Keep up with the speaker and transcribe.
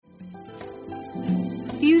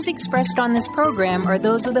views expressed on this program are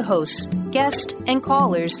those of the hosts, guests, and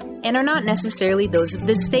callers, and are not necessarily those of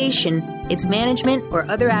this station, its management, or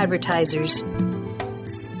other advertisers.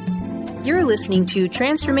 You're listening to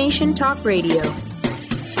Transformation Talk Radio.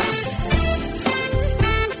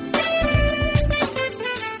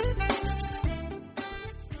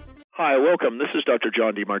 Hi, welcome. This is Dr.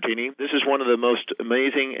 John DeMartini. This is one of the most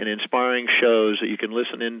amazing and inspiring shows that you can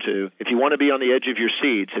listen into. If you want to be on the edge of your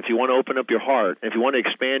seats, if you want to open up your heart, if you want to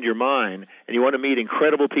expand your mind, and you want to meet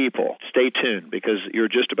incredible people, stay tuned because you're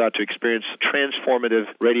just about to experience a transformative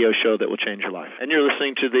radio show that will change your life. And you're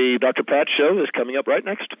listening to the Dr. Pat Show that's coming up right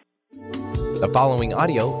next. The following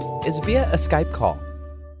audio is via a Skype call.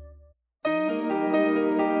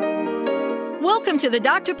 Welcome to the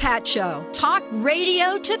Dr. Pat Show. Talk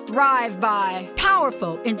radio to thrive by.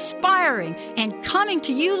 Powerful, inspiring, and coming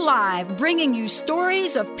to you live, bringing you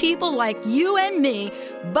stories of people like you and me,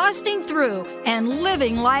 busting through and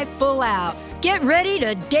living life full out. Get ready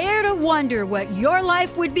to dare to wonder what your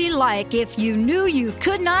life would be like if you knew you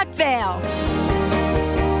could not fail.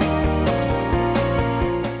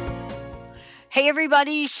 Hey,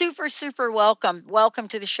 everybody. Super welcome. Welcome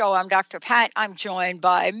to the show. I'm Dr. Pat. I'm joined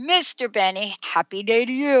by Mr. Benny. Happy day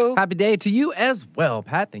to you. Happy day to you as well,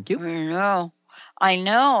 Pat. Thank you. I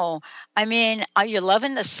know. I mean, are you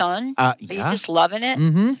loving the sun? Yeah. Are you just loving it?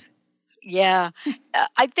 Mm-hmm. Yeah.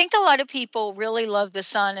 I think a lot of people really love the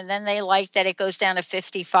sun, and then they like that it goes down to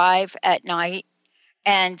 55 at night.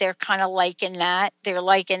 And they're kind of liking that. They're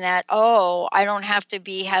liking that, oh, I don't have to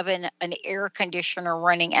be having an air conditioner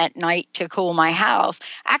running at night to cool my house.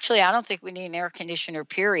 Actually, I don't think we need an air conditioner,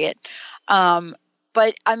 period.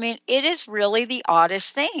 But, I mean, it is really the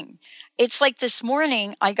oddest thing. It's like this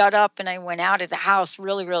morning, I got up and I went out of the house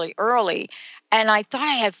really early. And I thought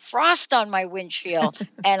I had frost on my windshield.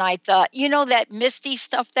 And I thought, you know, that misty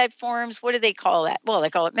stuff that forms, what do they call that? Well, they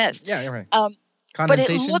call it mist. Yeah, you're right. Condensation? But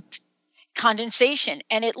it looked... condensation,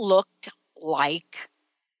 and it looked like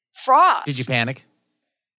frost. Did you panic?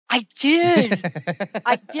 I did.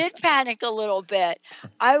 I did panic a little bit.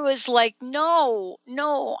 I was like, no,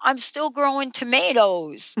 I'm still growing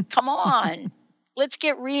tomatoes. Come on, let's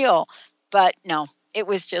get real. But no, it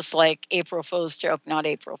was just like April Fool's joke, not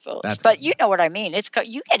April Fool's. But you know what I mean.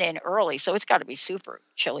 You get in early, so it's got to be super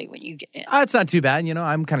chilly when you get in. It's not too bad. You know,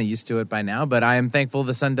 I'm kind of used to it by now, but I am thankful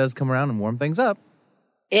the sun does come around and warm things up.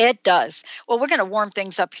 It does. Well, we're going to warm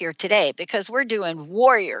things up here today because we're doing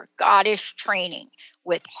warrior goddess training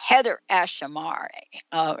with HeatherAsh Amara.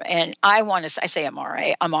 And I say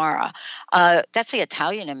Amara. That's the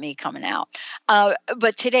Italian in me coming out.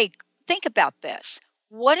 But today, think about this.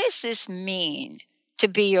 What does this mean to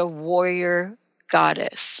be a warrior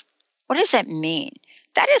goddess? What does that mean?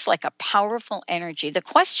 That is like a powerful energy. The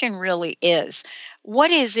question really is, what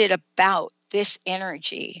is it about this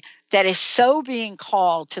energy that is so being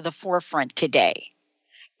called to the forefront today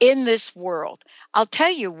in this world? I'll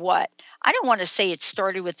tell you what, I don't want to say it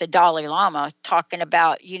started with the Dalai Lama talking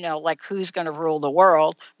about, you know, like who's going to rule the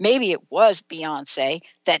world. Maybe it was Beyonce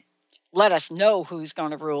that let us know who's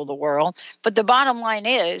going to rule the world. But the bottom line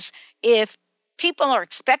is, if people are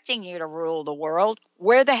expecting you to rule the world,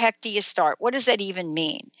 where the heck do you start? What does that even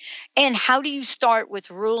mean? And how do you start with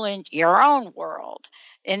ruling your own world?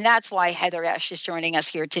 And that's why HeatherAsh is joining us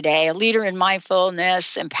here today, a leader in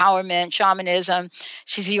mindfulness, empowerment, shamanism.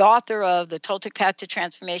 She's the author of The Toltec Path to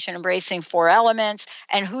Transformation, Embracing 4 Elements.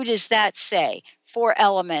 And who does that say? 4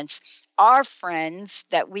 elements. Our friends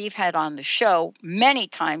that we've had on the show many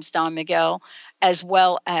times, Don Miguel, as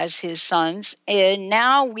well as his sons. And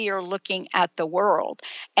now we are looking at the world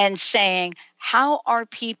and saying, how are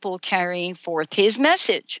people carrying forth his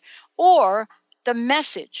message or the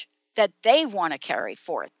message that they want to carry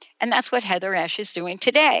forth? And that's what HeatherAsh is doing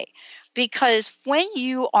today. Because when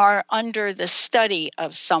you are under the study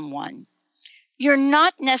of someone, you're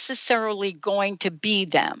not necessarily going to be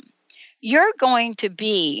them. You're going to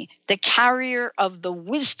be the carrier of the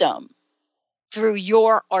wisdom through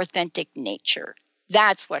your authentic nature.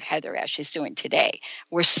 That's what HeatherAsh is doing today.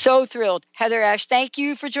 We're so thrilled. HeatherAsh, thank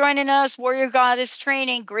you for joining us. Warrior Goddess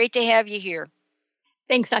Training. Great to have you here.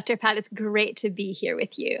 Thanks, Dr. Pat. It's great to be here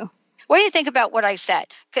with you. What do you think about what I said?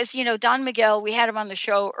 Because, you know, Don Miguel, we had him on the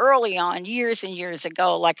show early on, years and years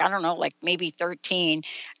ago, like, I don't know, like maybe 13.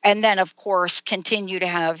 And then, of course, continue to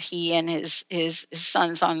have he and his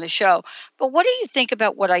sons on the show. But what do you think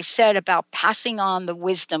about what I said about passing on the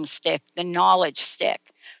wisdom stick, the knowledge stick,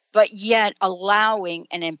 but yet allowing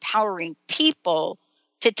and empowering people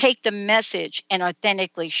to take the message and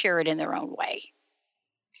authentically share it in their own way?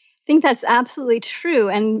 I think that's absolutely true.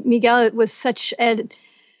 And Miguel was such a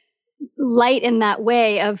light in that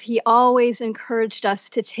way of he always encouraged us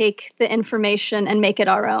to take the information and make it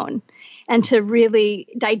our own and to really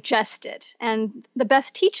digest it. And the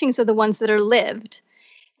best teachings are the ones that are lived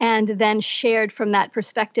and then shared from that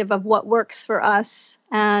perspective of what works for us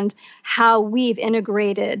and how we've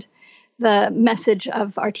integrated the message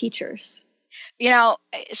of our teachers.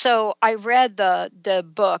 So I read the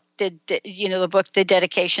book, the book, The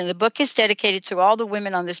Dedication. The book is dedicated to all the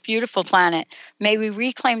women on this beautiful planet. May we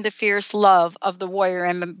reclaim the fierce love of the warrior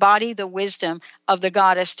and embody the wisdom of the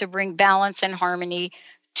goddess to bring balance and harmony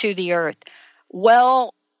to the earth.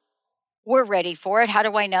 Well, we're ready for it. How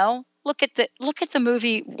do I know? Look at the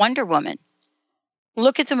movie Wonder Woman.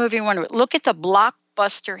 Look at the movie Wonder Woman. Look at the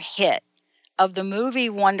blockbuster hit of the movie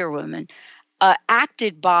Wonder Woman,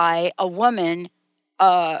 acted by a woman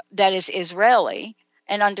that is Israeli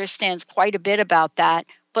and understands quite a bit about that.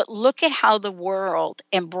 But look at how the world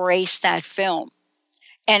embraced that film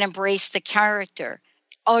and embraced the character.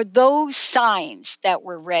 Are those signs that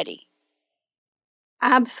we're ready?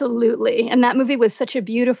 Absolutely. And that movie was such a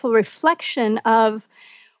beautiful reflection of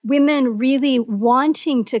women really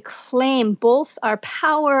wanting to claim both our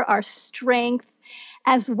power, our strength,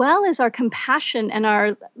 as well as our compassion and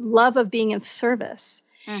our love of being of service.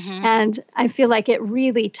 Mm-hmm. And I feel like it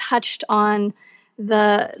really touched on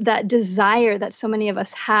that desire that so many of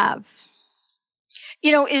us have.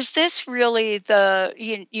 Is this really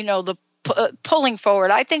the pulling forward?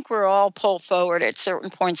 I think we're all pulled forward at certain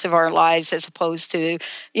points of our lives as opposed to,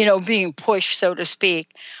 being pushed, so to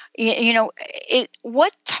speak.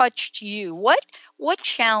 What touched you? What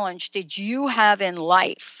challenge did you have in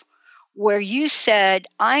life where you said,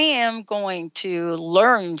 I am going to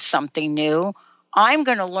learn something new. I'm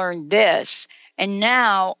going to learn this. And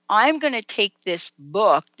now I'm going to take this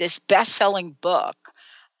book, this best-selling book,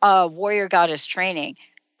 Warrior Goddess Training,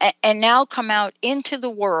 and now come out into the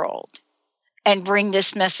world and bring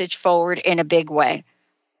this message forward in a big way.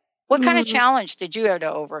 What kind of challenge did you have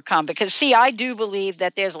to overcome? Because, see, I do believe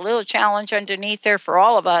that there's a little challenge underneath there for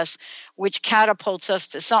all of us, which catapults us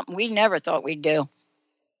to something we never thought we'd do.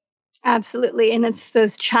 Absolutely. And it's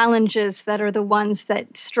those challenges that are the ones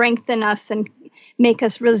that strengthen us and make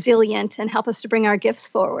us resilient and help us to bring our gifts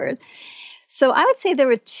forward. So I would say there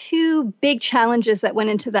were two big challenges that went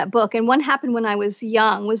into that book. And one happened when I was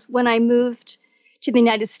young, was when I moved to the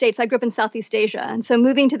United States. I grew up in Southeast Asia. And so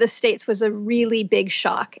moving to the States was a really big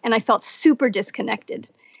shock. And I felt super disconnected.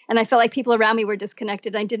 And I felt like people around me were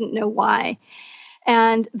disconnected. I didn't know why.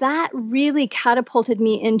 And that really catapulted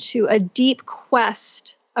me into a deep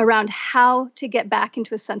quest around how to get back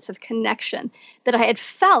into a sense of connection that I had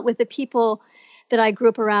felt with the people that I grew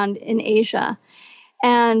up around in Asia.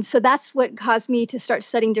 And so that's what caused me to start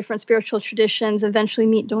studying different spiritual traditions, eventually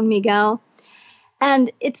meet Don Miguel. And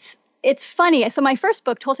it's funny. So my first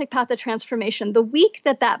book, Toltec Path of Transformation, the week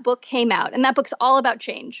that book came out, and that book's all about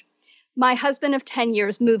change, my husband of 10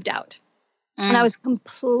 years moved out. And I was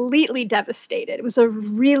completely devastated. It was a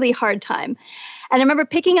really hard time. And I remember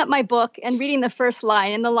picking up my book and reading the first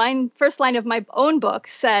line. And the first line of my own book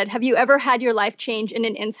said, "Have you ever had your life change in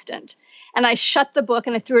an instant?" And I shut the book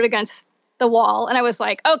and I threw it against the wall. And I was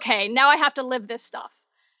like, okay, now I have to live this stuff.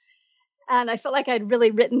 And I felt like I'd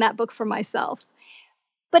really written that book for myself.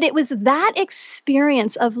 But it was that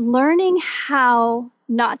experience of learning how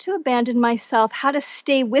not to abandon myself, how to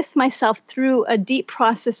stay with myself through a deep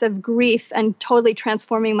process of grief and totally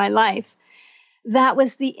transforming my life. That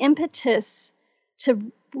was the impetus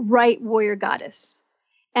to write Warrior Goddess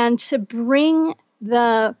and to bring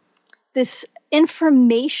this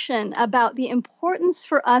information about the importance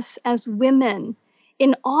for us as women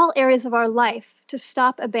in all areas of our life to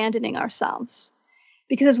stop abandoning ourselves.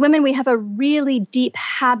 Because as women, we have a really deep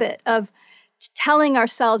habit of telling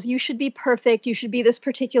ourselves, you should be perfect, you should be this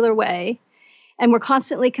particular way. And we're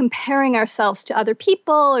constantly comparing ourselves to other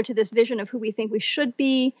people or to this vision of who we think we should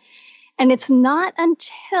be. And it's not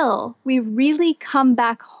until we really come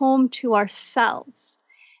back home to ourselves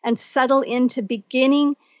and settle into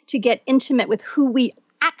beginning to get intimate with who we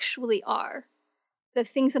actually are, that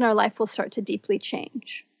things in our life will start to deeply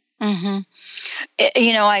change. Mm-hmm.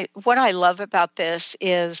 What I love about this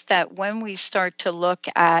is that when we start to look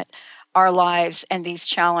at our lives and these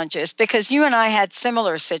challenges, because you and I had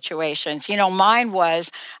similar situations. Mine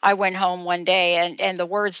was, I went home one day and the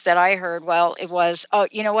words that I heard, well, it was, oh,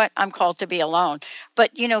 you know what? I'm called to be alone.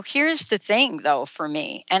 But, here's the thing, though, for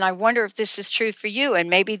me, and I wonder if this is true for you, and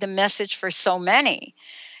maybe the message for so many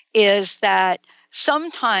is that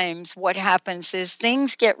sometimes what happens is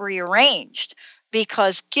things get rearranged.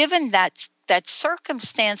 Because given that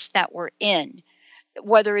circumstance that we're in,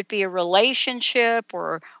 whether it be a relationship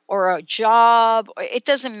or or a job, it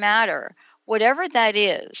doesn't matter. Whatever that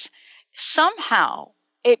is, somehow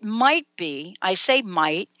it might be, I say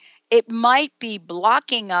might, it might be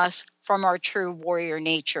blocking us from our true warrior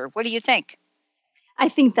nature. What do you think? I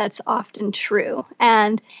think that's often true.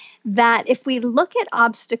 And that if we look at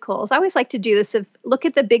obstacles, I always like to do this, look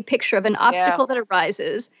at the big picture of an obstacle that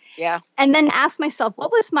arises. Yeah. And then ask myself,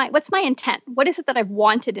 what's my intent? What is it that I've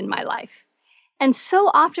wanted in my life? And so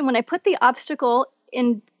often when I put the obstacle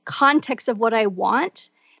in context of what I want,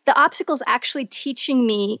 the obstacle is actually teaching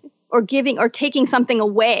me or giving or taking something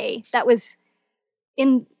away that was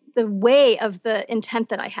in the way of the intent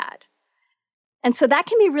that I had. And so that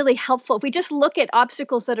can be really helpful. If we just look at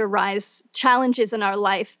obstacles that arise, challenges in our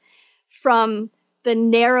life from the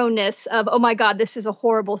narrowness of, oh my God, this is a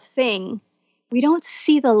horrible thing, we don't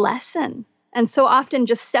see the lesson. And so often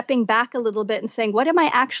just stepping back a little bit and saying, what am I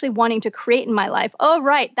actually wanting to create in my life? Oh,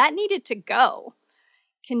 right, that needed to go,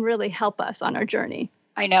 can really help us on our journey.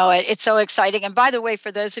 I know it. It's so exciting. And by the way,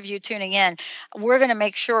 for those of you tuning in, we're going to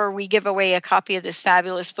make sure we give away a copy of this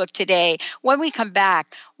fabulous book today. When we come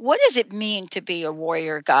back, what does it mean to be a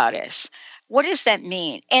warrior goddess? What does that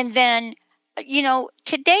mean? And then,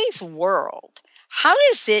 today's world, how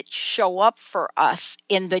does it show up for us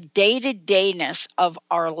in the day-to-dayness of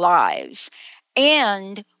our lives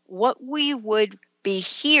and what we would be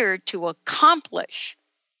here to accomplish,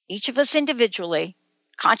 each of us individually,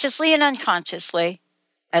 consciously and unconsciously,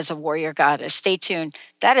 as a warrior goddess? Stay tuned.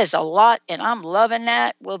 That is a lot, and I'm loving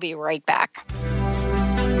that. We'll be right back.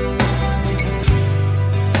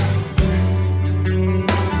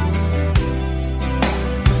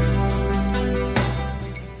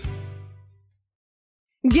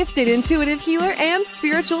 Gifted intuitive healer and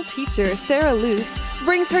spiritual teacher Sarah Luce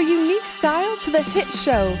brings her unique style to the hit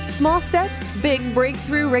show Small Steps, Big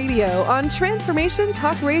Breakthrough Radio on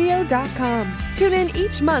TransformationTalkRadio.com. Tune in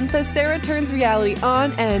each month as Sarah turns reality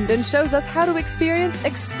on end and shows us how to experience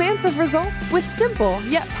expansive results with simple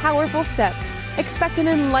yet powerful steps. Expect an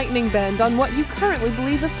enlightening bend on what you currently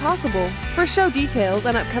believe is possible. For show details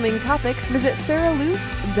and upcoming topics, visit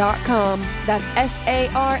sarahluce.com. That's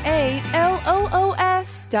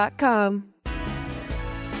SARALOOS.com.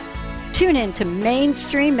 Tune in to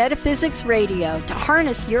Mainstream Metaphysics Radio to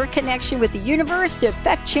harness your connection with the universe to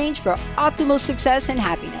effect change for optimal success and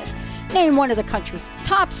happiness. Named one of the country's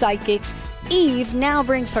top psychics, Eve now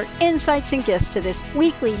brings her insights and gifts to this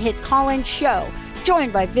weekly hit call-in show,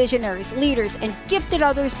 joined by visionaries, leaders, and gifted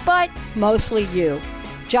others, but mostly you.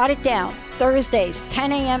 Jot it down. Thursdays,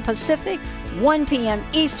 10 a.m. Pacific, 1 p.m.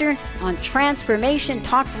 Eastern on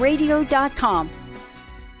TransformationTalkRadio.com.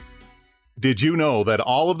 Did you know that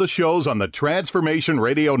all of the shows on the Transformation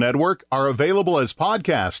Radio Network are available as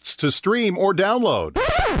podcasts to stream or download?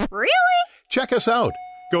 Really? Check us out.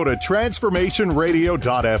 Go to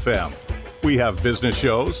transformationradio.fm. We have business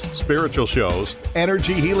shows, spiritual shows,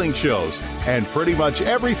 energy healing shows, and pretty much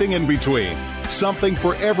everything in between. Something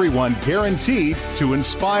for everyone, guaranteed to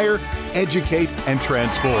inspire, educate, and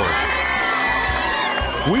transform.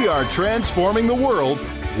 We are transforming the world,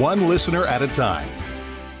 one listener at a time.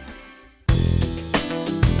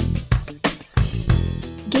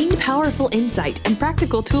 Gain powerful insight and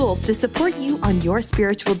practical tools to support you on your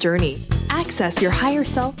spiritual journey. Access your higher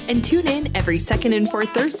self and tune in every second and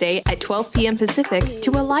fourth Thursday at 12 p.m. Pacific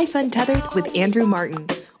to A Life Untethered with Andrew Martin,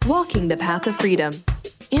 Walking the Path of Freedom.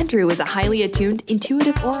 Andrew is a highly attuned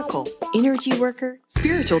intuitive oracle, energy worker,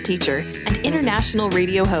 spiritual teacher, and international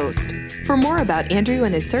radio host. For more about Andrew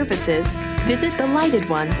and his services, visit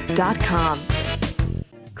thelightedones.com.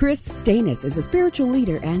 Chris Stanis is a spiritual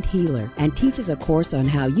leader and healer and teaches a course on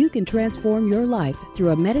how you can transform your life through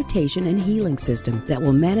a meditation and healing system that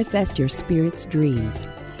will manifest your spirit's dreams.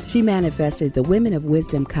 She manifested the Women of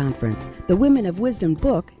Wisdom Conference, the Women of Wisdom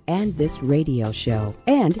book, and this radio show.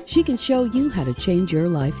 And she can show you how to change your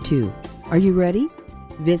life too. Are you ready?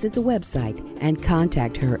 Visit the website and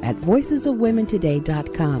contact her at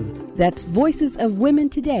voicesofwomentoday.com. That's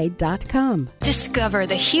voicesofwomentoday.com. Discover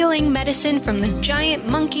the healing medicine from the giant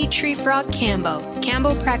monkey tree frog Cambo.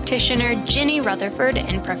 Cambo practitioner Ginny Rutherford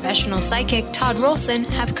and professional psychic Todd Rolson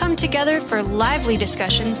have come together for lively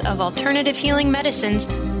discussions of alternative healing medicines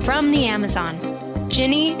from the Amazon.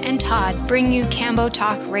 Ginny and Todd bring you Cambo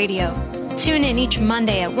Talk Radio. Tune in each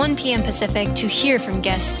Monday at 1 p.m. Pacific to hear from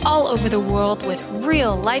guests all over the world with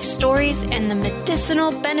real life stories and the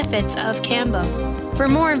medicinal benefits of Cambo. For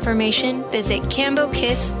more information, visit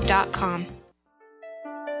cambokiss.com.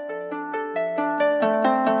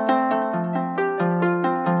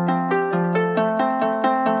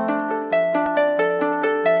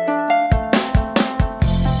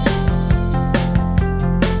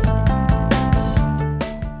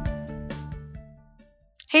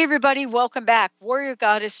 everybody, welcome back. Warrior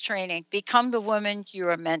Goddess Training. Become the woman you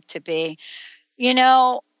are meant to be. You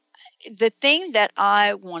know, the thing that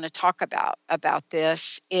I want to talk about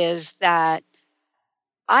this is that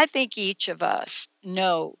I think each of us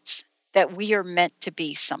knows that we are meant to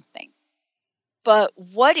be something. But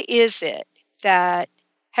what is it that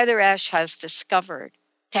Heather Ash has discovered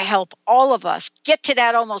to help all of us get to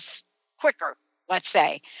that almost quicker, let's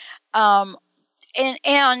say?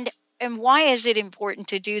 And why is it important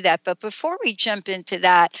to do that? But before we jump into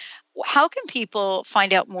that, how can people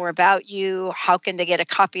find out more about you? How can they get a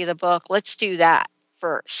copy of the book? Let's do that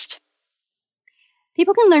first.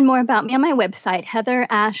 People can learn more about me on my website,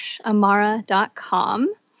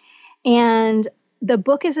 HeatherAshAmara.com. And the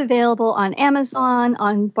book is available on Amazon,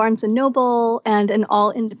 on Barnes & Noble, and in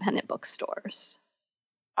all independent bookstores.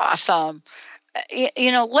 Awesome.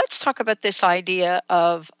 Let's talk about this idea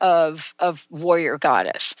of warrior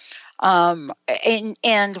goddess, and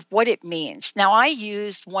what it means. Now, I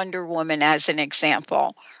used Wonder Woman as an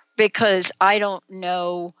example because I don't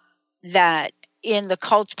know that in the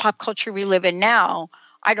pop culture we live in now,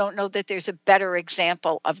 I don't know that there's a better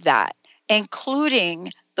example of that,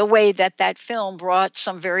 including the way that film brought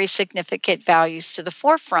some very significant values to the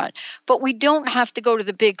forefront. But we don't have to go to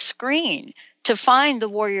the big screen to find the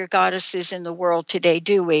warrior goddesses in the world today,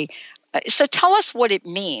 do we? So tell us what it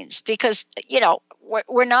means, because,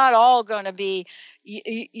 we're not all going to be,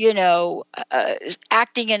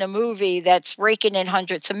 acting in a movie that's raking in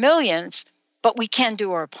hundreds of millions, but we can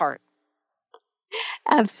do our part.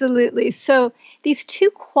 Absolutely. So these two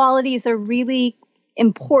qualities are really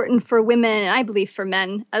important for women, and I believe for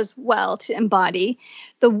men as well, to embody.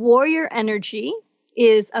 The warrior energy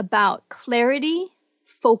is about clarity,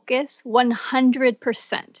 focus,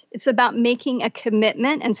 100%. It's about making a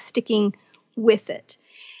commitment and sticking with it.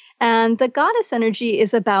 And the goddess energy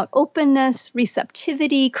is about openness,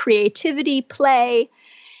 receptivity, creativity, play.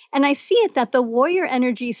 And I see it that the warrior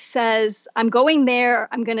energy says, I'm going there.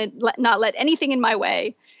 I'm going to not let anything in my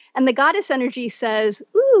way. And the goddess energy says,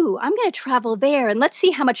 ooh, I'm going to travel there. And let's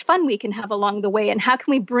see how much fun we can have along the way. And how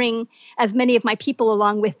can we bring as many of my people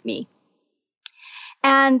along with me?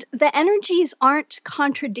 And the energies aren't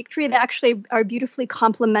contradictory. They actually are beautifully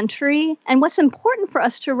complementary. And what's important for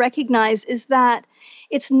us to recognize is that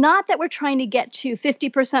it's not that we're trying to get to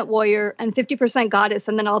 50% warrior and 50% goddess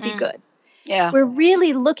and then I'll be good. Yeah. We're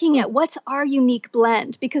really looking at what's our unique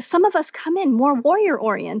blend, because some of us come in more warrior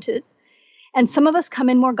oriented and some of us come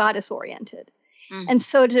in more goddess oriented. And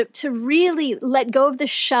so to really let go of the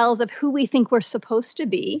shells of who we think we're supposed to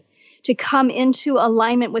be, to come into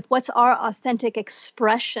alignment with what's our authentic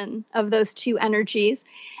expression of those two energies,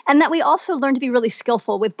 and that we also learn to be really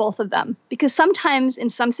skillful with both of them. Because sometimes in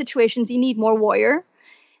some situations you need more warrior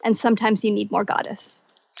and sometimes you need more goddess.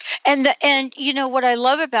 And what I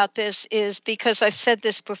love about this is, because I've said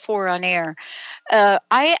this before on air,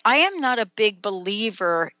 I am not a big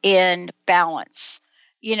believer in balance.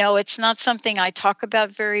 It's not something I talk about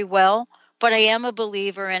very well, but I am a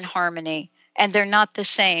believer in harmony, and they're not the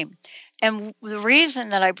same. And the reason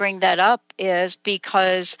that I bring that up is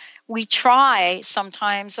because we try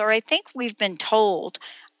sometimes, or I think we've been told,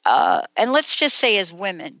 and let's just say as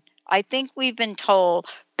women, I think we've been told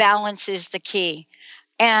balance is the key.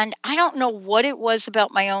 And I don't know what it was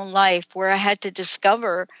about my own life where I had to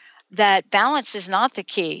discover that balance is not the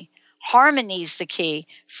key. Harmony is the key.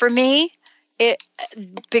 For me,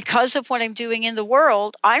 because of what I'm doing in the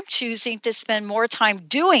world, I'm choosing to spend more time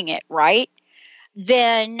doing it right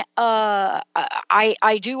than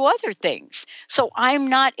I do other things. So I'm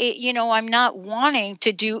not wanting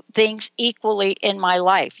to do things equally in my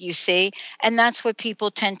life, you see? And that's what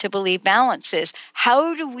people tend to believe balance is.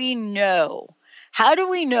 How do we know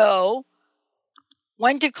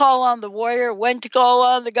when to call on the warrior, when to call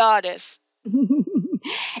on the goddess?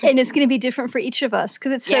 And it's going to be different for each of us,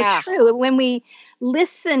 because it's so true. When we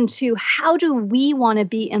listen to how do we want to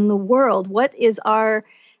be in the world, what is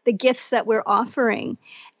the gifts that we're offering,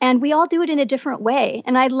 and we all do it in a different way.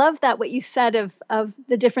 And I love that what you said of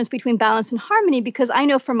the difference between balance and harmony, because I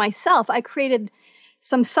know for myself, I created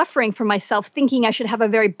some suffering for myself thinking I should have a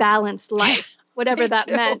very balanced life, whatever that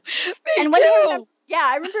meant.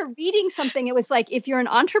 I remember reading something. It was like, if you're an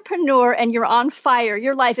entrepreneur and you're on fire,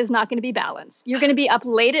 your life is not going to be balanced. You're going to be up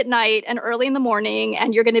late at night and early in the morning,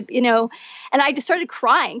 and you're going to, and I just started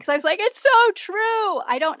crying because I was like, it's so true.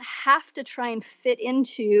 I don't have to try and fit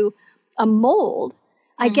into a mold.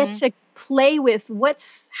 I get to play with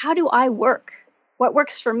how do I work? What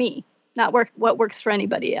works for me, not what works for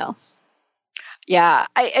anybody else. Yeah.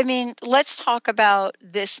 I mean, let's talk about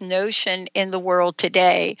this notion in the world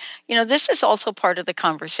today. This is also part of the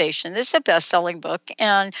conversation. This is a best-selling book.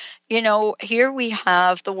 And, here we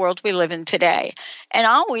have the world we live in today. And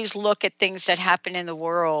I always look at things that happen in the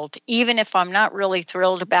world, even if I'm not really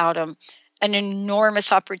thrilled about them, an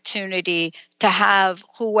enormous opportunity to have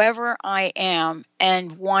whoever I am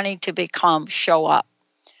and wanting to become show up.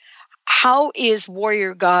 How is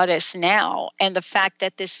Warrior Goddess now? And the fact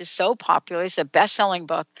that this is so popular, it's a best-selling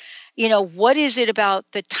book. What is it about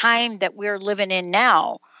the time that we're living in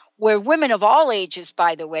now, where women of all ages,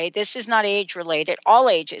 by the way, this is not age-related, all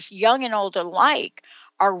ages, young and old alike,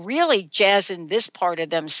 are really jazzing this part of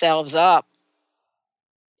themselves up?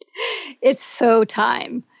 It's so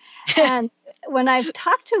time. And when I've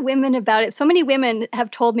talked to women about it, so many women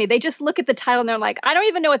have told me they just look at the title and they're like, I don't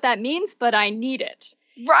even know what that means, but I need it.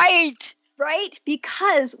 Right. Right?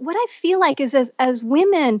 Because what I feel like is as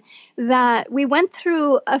women that we went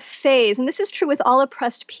through a phase, and this is true with all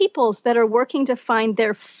oppressed peoples that are working to find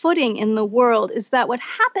their footing in the world, is that what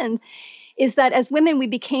happened is that as women, we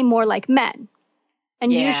became more like men.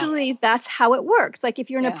 And usually that's how it works. Like if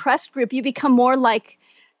you're an oppressed group, you become more like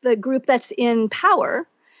the group that's in power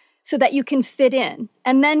so that you can fit in.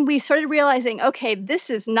 And then we started realizing, okay, this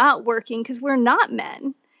is not working because we're not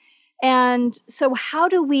men. And so how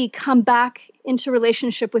do we come back into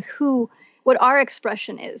relationship with what our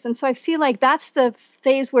expression is? And so I feel like that's the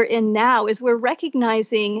phase we're in now, is we're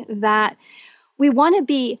recognizing that we want to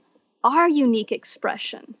be our unique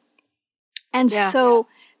expression. And so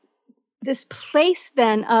this place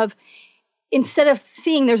then of, instead of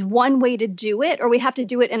seeing there's one way to do it, or we have to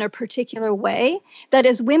do it in a particular way, that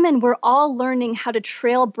as women, we're all learning how to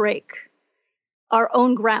trail break our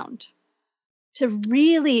own ground, to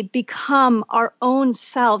really become our own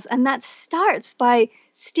selves. And that starts by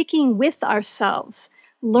sticking with ourselves,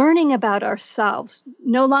 learning about ourselves,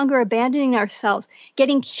 no longer abandoning ourselves,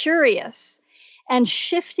 getting curious, and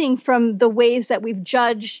shifting from the ways that we've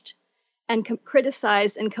judged and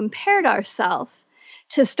criticized and compared ourselves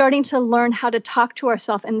to starting to learn how to talk to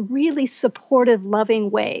ourselves in really supportive, loving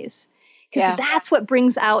ways. Because that's what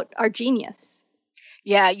brings out our genius.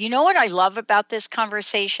 Yeah, you know what I love about this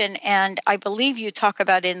conversation, and I believe you talk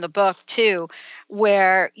about it in the book too,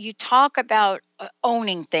 where you talk about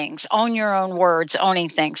owning things, own your own words, owning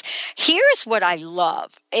things. Here's what I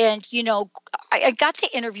love. And, I got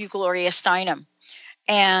to interview Gloria Steinem,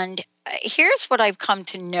 and here's what I've come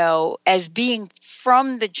to know as being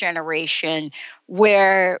from the generation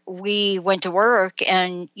where we went to work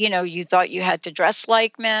and, you thought you had to dress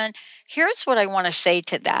like men. Here's what I want to say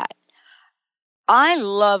to that. I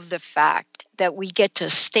love the fact that we get to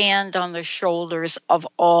stand on the shoulders of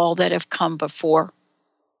all that have come before,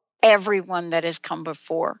 everyone that has come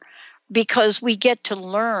before, because we get to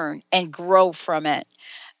learn and grow from it.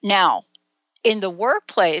 Now, in the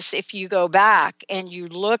workplace, if you go back and you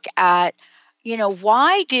look at,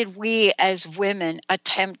 why did we as women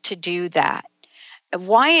attempt to do that?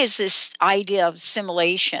 Why is this idea of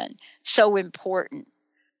assimilation so important?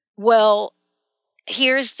 Well,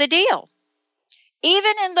 here's the deal.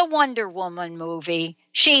 Even in the Wonder Woman movie,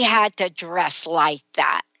 she had to dress like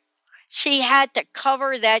that. She had to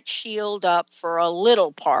cover that shield up for a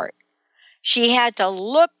little part. She had to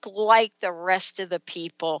look like the rest of the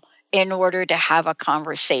people in order to have a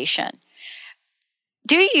conversation.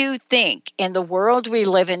 Do you think in the world we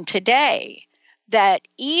live in today that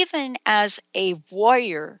even as a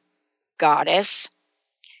warrior goddess,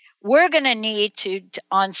 we're going to need to,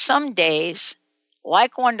 on some days,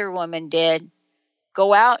 like Wonder Woman did,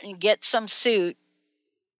 go out and get some suit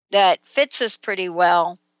that fits us pretty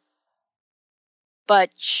well, but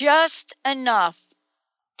just enough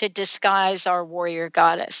to disguise our warrior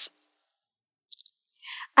goddess?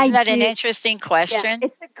 Isn't that an interesting question? Yeah,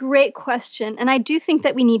 it's a great question. And I do think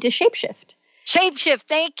that we need to shapeshift. Shapeshift,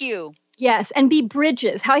 thank you. Yes, and be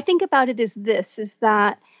bridges. How I think about it is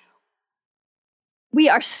that we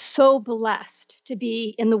are so blessed to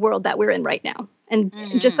be in the world that we're in right now. And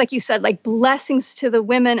just like you said, like blessings to the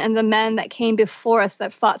women and the men that came before us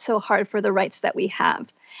that fought so hard for the rights that we have.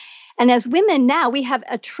 And as women now, we have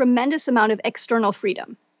a tremendous amount of external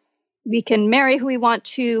freedom. We can marry who we want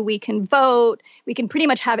to, we can vote, we can pretty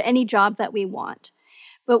much have any job that we want.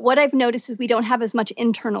 But what I've noticed is we don't have as much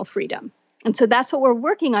internal freedom. And so that's what we're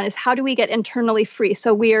working on, is how do we get internally free?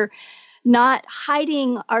 So we're not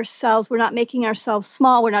hiding ourselves, we're not making ourselves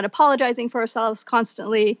small, we're not apologizing for ourselves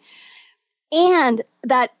constantly. And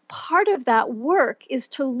that part of that work is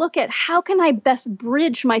to look at how can I best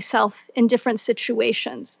bridge myself in different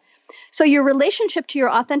situations. So your relationship to your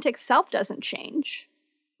authentic self doesn't change,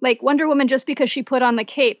 Like Wonder Woman, just because she put on the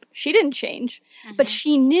cape, she didn't change. But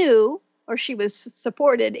she knew, or she was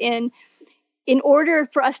supported in order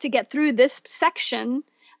for us to get through this section,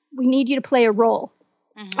 we need you to play a role.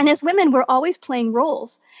 And as women, we're always playing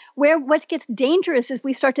roles. What gets dangerous is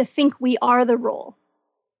we start to think we are the role.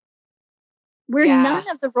 We're none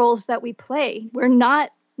of the roles that we play. We're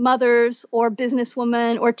not mothers or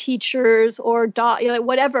businesswomen or teachers or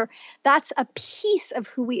whatever. That's a piece of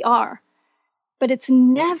who we are, but it's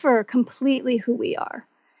never completely who we are.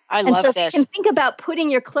 I love so this. You can think about putting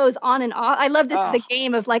your clothes on and off. I love this the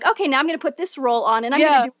game of like, okay, now I'm going to put this role on and I'm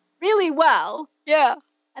going to do really well. Yeah.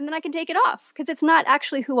 And then I can take it off because it's not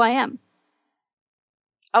actually who I am.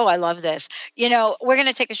 Oh, I love this. You know, we're going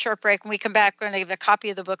to take a short break. When we come back, we're going to give a copy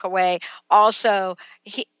of the book away. Also,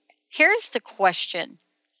 here's the question.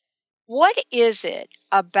 What is it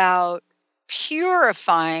about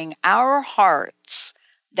purifying our hearts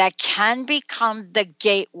that can become the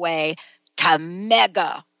gateway to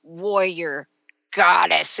mega warrior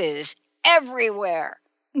goddesses everywhere?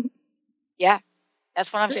 Yeah,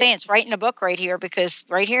 that's what I'm saying. It's right in the book right here, because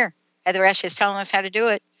right here, HeatherAsh is telling us how to do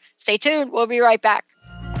it. Stay tuned. We'll be right back.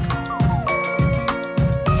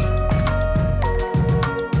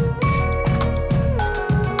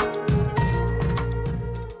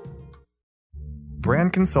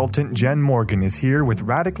 Brand consultant Jen Morgan is here with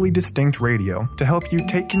Radically Distinct Radio to help you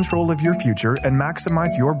take control of your future and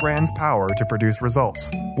maximize your brand's power to produce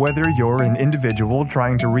results. Whether you're an individual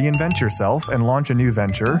trying to reinvent yourself and launch a new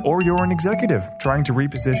venture, or you're an executive trying to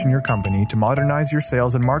reposition your company to modernize your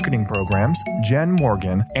sales and marketing programs, Jen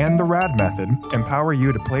Morgan and the RAD Method empower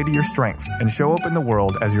you to play to your strengths and show up in the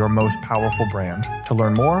world as your most powerful brand. To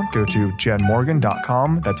learn more, go to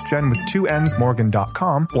jenmorgan.com. That's Jen with 2 N's,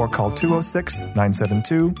 Morgan.com, or call 206-972-5366.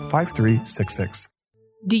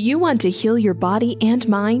 Do you want to heal your body and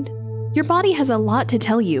mind? Your body has a lot to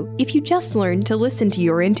tell you if you just learn to listen to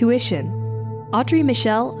your intuition. Audrey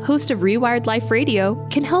Michelle, host of Rewired Life Radio,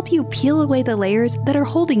 can help you peel away the layers that are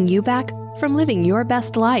holding you back from living your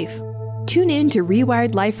best life. Tune in to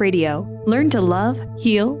Rewired Life Radio. Learn to love,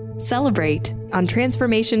 heal, celebrate on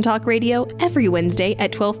Transformation Talk Radio every Wednesday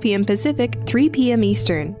at 12 p.m. Pacific, 3 p.m.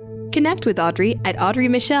 Eastern. Connect with Audrey at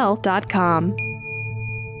audreymichelle.com.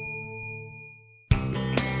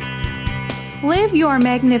 Live your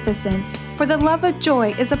magnificence, for the love of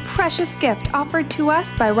joy is a precious gift offered to us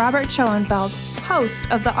by Robert Schoenfeld,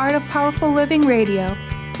 host of the Art of Powerful Living Radio.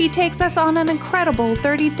 He takes us on an incredible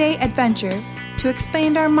 30-day adventure to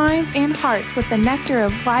expand our minds and hearts with the nectar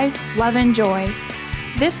of life, love, and joy.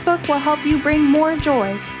 This book will help you bring more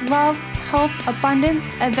joy, love, health, abundance,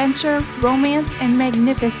 adventure, romance, and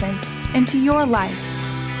magnificence into your life.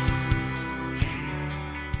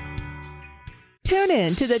 Tune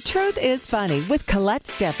in to The Truth is Funny with Colette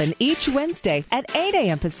Steffen each Wednesday at 8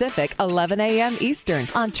 a.m. Pacific, 11 a.m. Eastern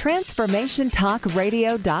on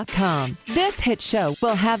TransformationTalkRadio.com. This hit show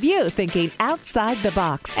will have you thinking outside the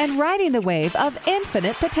box and riding the wave of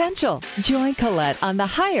infinite potential. Join Colette on the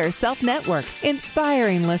Higher Self Network,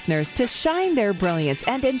 inspiring listeners to shine their brilliance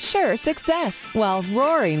and ensure success while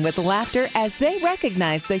roaring with laughter as they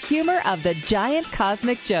recognize the humor of the giant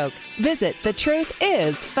cosmic joke. Visit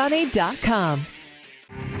thetruthisfunny.com.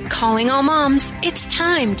 Calling all moms, it's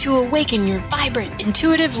time to awaken your vibrant,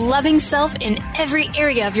 intuitive, loving self in every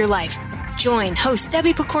area of your life. Join host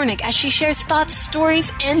Debbie Pokornik as she shares thoughts,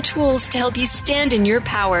 stories, and tools to help you stand in your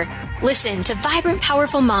power. Listen to Vibrant,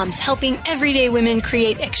 Powerful Moms, helping everyday women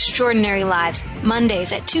create extraordinary lives.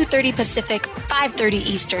 Mondays at 2:30 Pacific, 5:30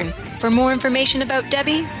 Eastern. For more information about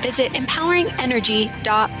Debbie, visit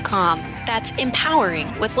empoweringenergy.com. That's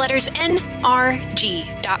empowering with letters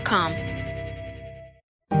NRG.com.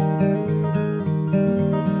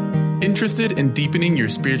 Interested in deepening your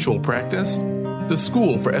spiritual practice? The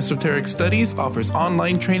School for Esoteric Studies offers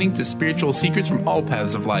online training to spiritual seekers from all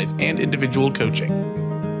paths of life and individual coaching.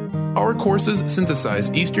 Our courses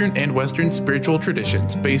synthesize Eastern and Western spiritual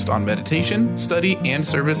traditions based on meditation, study, and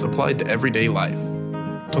service applied to everyday life.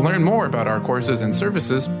 To learn more about our courses and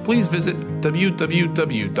services, please visit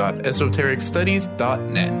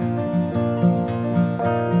www.esotericstudies.net.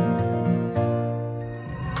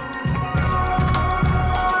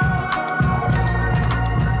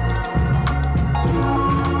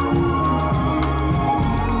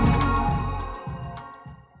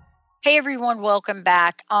 Hey everyone, welcome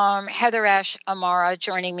back. HeatherAsh Amara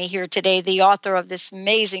joining me here today, the author of this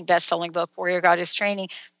amazing best-selling book, Warrior Goddess Training,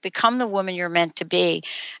 Become the Woman You're Meant to Be.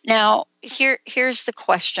 Now, here's the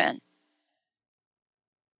question.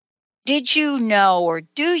 Did you know, or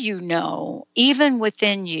do you know, even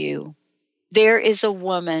within you, there is a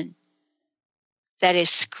woman that is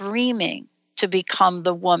screaming to become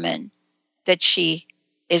the woman that she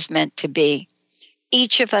is meant to be.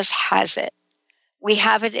 Each of us has it. We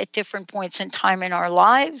have it at different points in time in our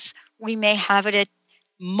lives. We may have it at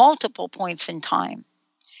multiple points in time.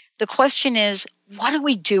 The question is, what do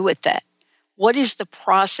we do with it? What is the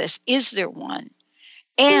process? Is there one?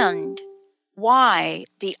 And why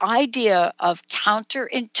the idea of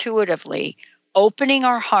counterintuitively opening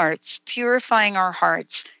our hearts, purifying our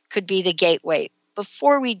hearts could be the gateway.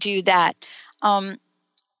 Before we do that,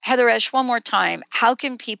 HeatherAsh, one more time, how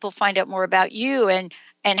can people find out more about you and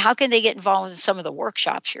how can they get involved in some of the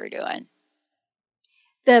workshops you're doing?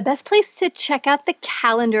 The best place to check out the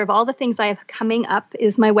calendar of all the things I have coming up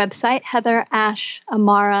is my website,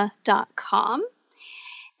 HeatherAshAmara.com.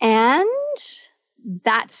 And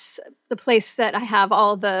that's the place that I have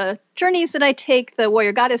all the journeys that I take, the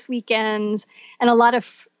Warrior Goddess weekends, and a lot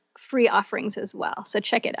of free offerings as well. So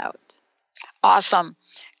check it out. Awesome.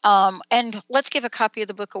 And let's give a copy of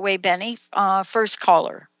the book away, Benny. First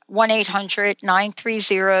caller,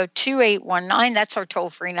 1-800-930-2819. That's our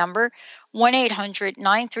toll-free number,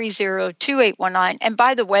 1-800-930-2819. And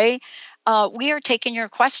by the way, we are taking your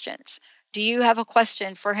questions. Do you have a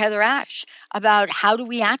question for HeatherAsh about how do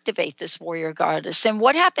we activate this warrior goddess? And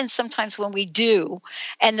what happens sometimes when we do,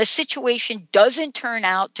 and the situation doesn't turn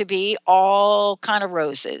out to be all kind of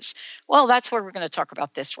roses? Well, that's where we're going to talk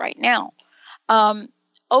about this right now.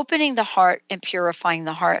 Opening the heart and purifying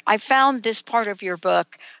the heart. I found this part of your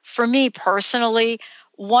book, for me personally,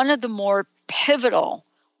 one of the more pivotal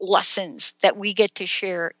lessons that we get to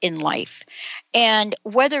share in life. And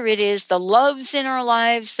whether it is the loves in our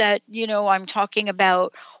lives that, I'm talking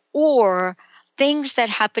about, or things that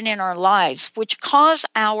happen in our lives, which cause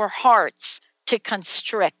our hearts to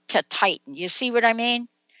constrict, to tighten. You see what I mean?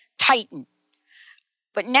 Tighten.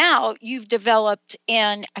 But now you've developed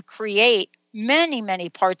and create many, many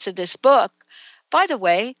parts of this book, by the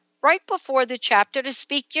way, right before the chapter to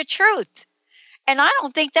speak your truth. And I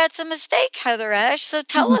don't think that's a mistake, HeatherAsh. So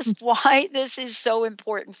tell us why this is so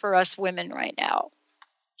important for us women right now.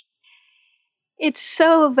 It's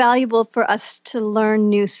so valuable for us to learn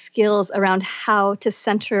new skills around how to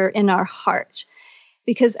center in our heart.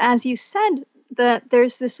 Because as you said,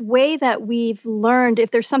 there's this way that we've learned,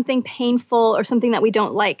 if there's something painful or something that we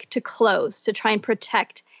don't like, to close, to try and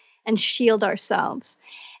protect and shield ourselves.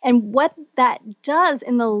 And what that does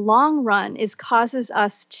in the long run is causes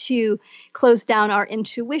us to close down our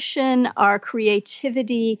intuition, our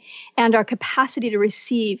creativity, and our capacity to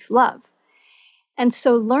receive love. And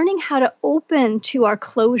so learning how to open to our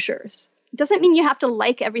closures doesn't mean you have to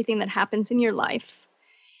like everything that happens in your life.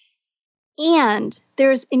 And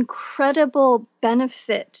there's incredible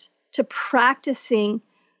benefit to practicing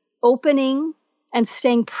opening and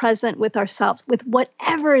staying present with ourselves, with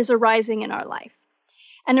whatever is arising in our life.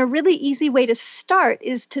 And a really easy way to start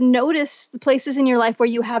is to notice the places in your life where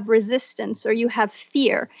you have resistance or you have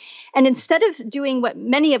fear. And instead of doing what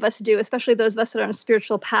many of us do, especially those of us that are on a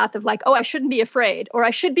spiritual path of like, oh, I shouldn't be afraid, or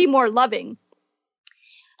I should be more loving,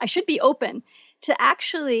 I should be open, to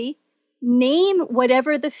actually name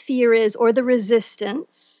whatever the fear is or the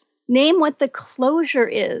resistance, name what the closure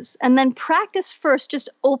is, and then practice first just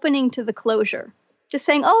opening to the closure. Just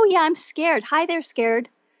saying, oh, yeah, I'm scared. Hi there, scared.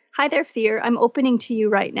 Hi there, fear. I'm opening to you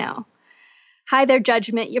right now. Hi there,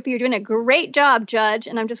 judgment. Yep, you're doing a great job, judge,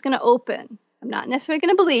 and I'm just going to open. I'm not necessarily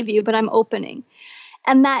going to believe you, but I'm opening.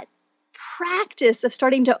 And that practice of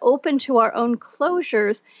starting to open to our own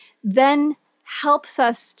closures then helps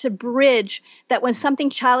us to bridge that when something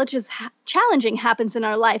challenging happens in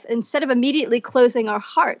our life, instead of immediately closing our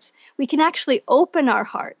hearts, we can actually open our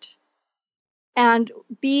heart and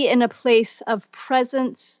be in a place of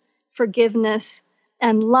presence, forgiveness,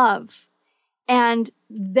 and love, and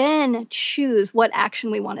then choose what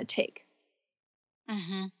action we want to take.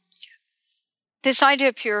 Mm-hmm. This idea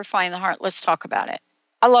of purifying the heart, let's talk about it.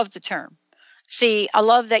 I love the term. See, I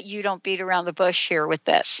love that you don't beat around the bush here with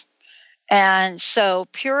this. And so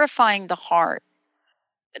purifying the heart,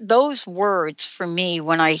 those words for me,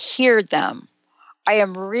 when I hear them, I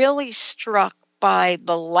am really struck by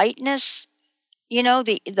the lightness,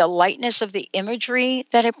 the lightness of the imagery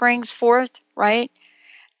that it brings forth, right?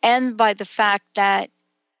 And by the fact that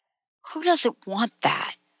who doesn't want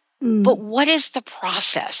that? But what is the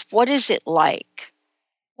process? What is it like?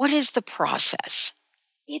 What is the process?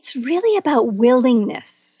 It's really about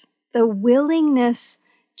willingness, the willingness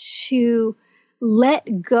to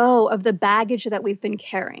let go of the baggage that we've been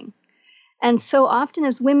carrying. And so often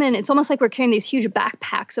as women, it's almost like we're carrying these huge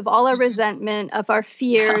backpacks of all our resentment, of our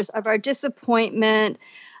fears, of our disappointment,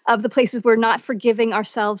 of the places we're not forgiving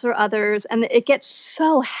ourselves or others. And it gets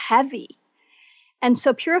so heavy. And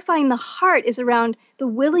so purifying the heart is around the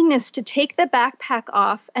willingness to take the backpack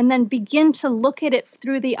off and then begin to look at it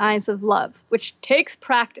through the eyes of love, which takes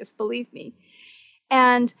practice, believe me.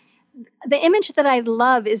 And the image that I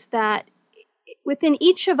love is that within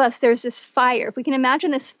each of us, there's this fire. If we can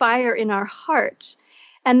imagine this fire in our heart,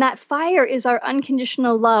 and that fire is our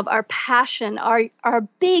unconditional love, our passion, our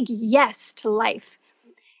big yes to life.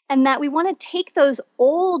 And that we want to take those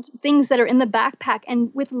old things that are in the backpack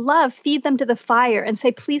and with love, feed them to the fire and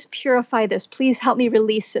say, please purify this. Please help me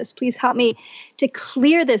release this. Please help me to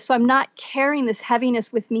clear this so I'm not carrying this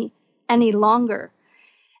heaviness with me any longer.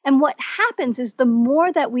 And what happens is the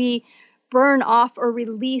more that we burn off or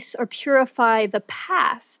release or purify the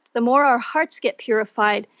past, the more our hearts get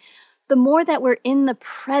purified, the more that we're in the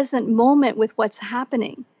present moment with what's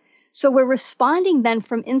happening. So we're responding then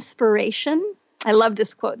from inspiration. I love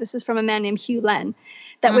this quote. This is from a man named Hugh Len,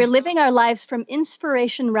 that we're living our lives from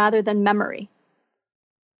inspiration rather than memory.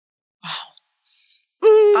 Wow.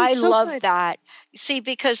 I so love good. That. See,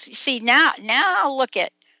 because now look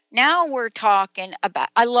at, now we're talking about,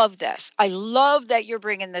 I love this. I love that you're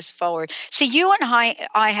bringing this forward. See, you and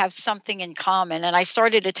I have something in common, and I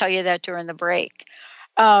started to tell you that during the break.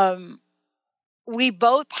 We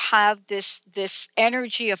both have this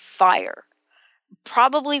energy of fire,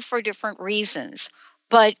 probably for different reasons,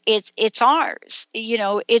 but it's ours. You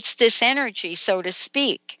know, it's this energy, so to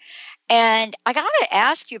speak. And I got to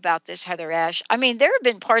ask you about this, HeatherAsh. I mean, there have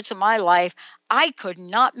been parts of my life I could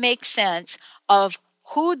not make sense of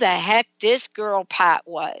who the heck this girl Pat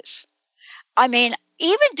was. I mean,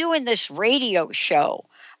 even doing this radio show,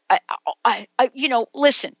 I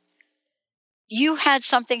listen, you had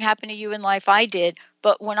something happen to you in life, I did,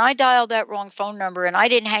 but when I dialed that wrong phone number and I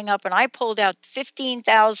didn't hang up and I pulled out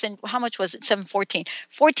 $15,000, how much was it?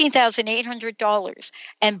 $14,800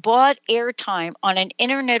 and bought airtime on an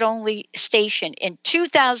internet-only station in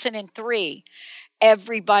 2003,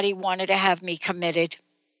 everybody wanted to have me committed.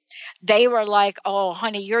 They were like, oh,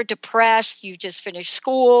 honey, you're depressed. You just finished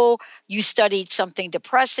school. You studied something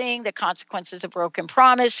depressing, the consequences of broken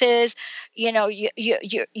promises. You know,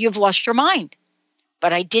 you've lost your mind.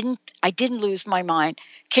 But I didn't lose my mind.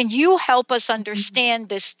 Can you help us understand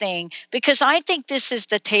this thing? Because I think this is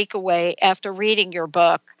the takeaway after reading your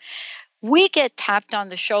book. We get tapped on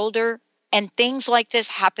the shoulder and things like this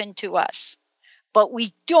happen to us, but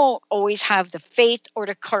we don't always have the faith or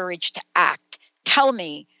the courage to act. Tell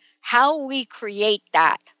me how we create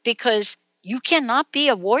that, because you cannot be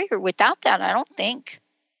a warrior without that, I don't think.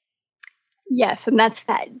 Yes, and that's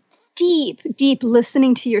that deep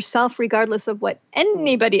listening to yourself, regardless of what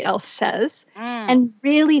anybody else says, and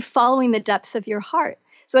really following the depths of your heart.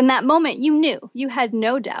 So in that moment, you knew, you had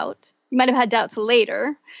no doubt. You might have had doubts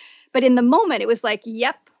later, but in the moment, it was like,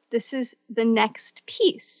 yep, this is the next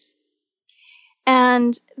piece.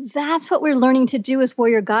 And that's what we're learning to do as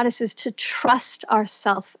warrior goddesses, to trust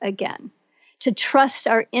ourselves again, to trust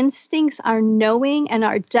our instincts, our knowing, and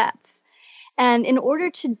our depth. And in order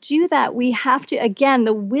to do that, we have to, again,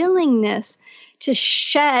 the willingness to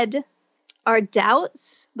shed our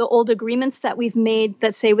doubts, the old agreements that we've made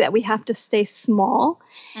that say that we have to stay small,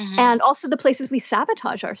 and also the places we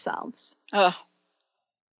sabotage ourselves,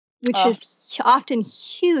 which is often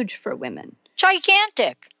huge for women.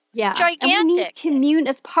 Gigantic. Yeah. Gigantic. And we need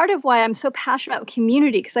as part of why I'm so passionate about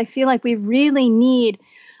community, because I feel like we really need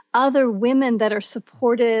other women that are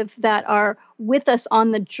supportive, that are with us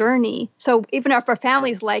on the journey. So even if our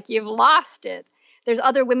family's like, you've lost it, there's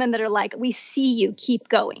other women that are like, we see you, keep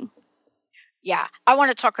going. Yeah. I want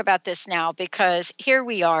to talk about this now, because here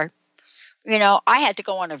we are. You know, I had to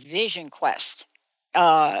go on a vision quest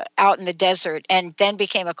out in the desert, and then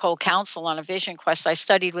became a co-counsel on a vision quest. I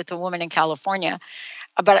studied with a woman in California.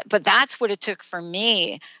 But that's what it took for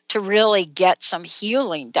me to really get some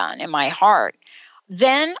healing done in my heart.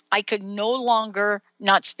 Then I could no longer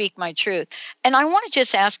not speak my truth. And I want to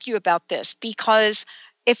just ask you about this, because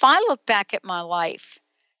if I look back at my life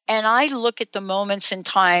and I look at the moments in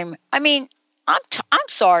time, I mean, I'm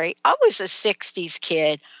sorry, I was a 60s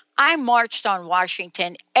kid. I marched on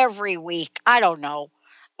Washington every week. I don't know.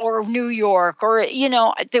 Or New York, or, you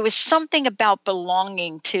know, there was something about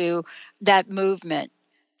belonging to that movement.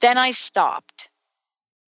 Then I stopped.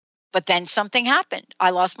 But then something happened.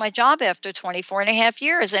 I lost my job after 24 and a half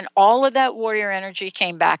years, and all of that warrior energy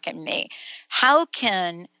came back in me. How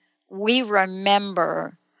can we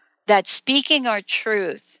remember that speaking our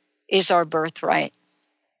truth is our birthright?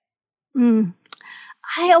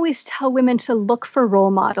 I always tell women to look for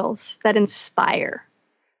role models that inspire.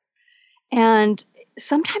 And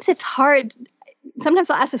sometimes it's hard. sometimes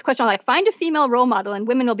I'll ask this question, like, find a female role model, and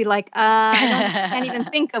women will be like, I can't even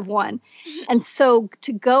think of one. And so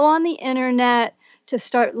to go on the internet, to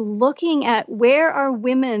start looking at where are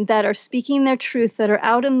women that are speaking their truth, that are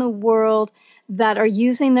out in the world, that are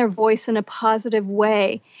using their voice in a positive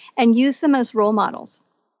way, and use them as role models.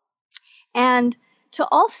 And to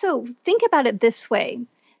also think about it this way.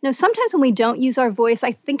 Now, sometimes when we don't use our voice,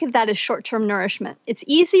 I think of that as short-term nourishment. It's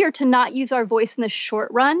easier to not use our voice in the short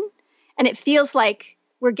run, and it feels like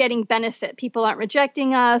we're getting benefit. People aren't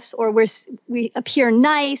rejecting us, or we appear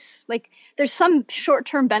nice. Like there's some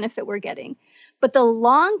short-term benefit we're getting. But the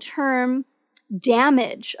long-term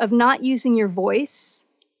damage of not using your voice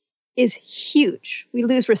is huge. We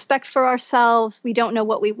lose respect for ourselves. We don't know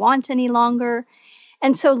what we want any longer.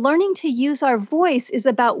 And so learning to use our voice is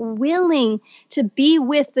about willing to be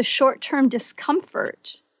with the short-term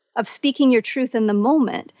discomfort of speaking your truth in the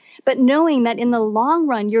moment, but knowing that in the long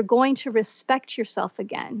run, you're going to respect yourself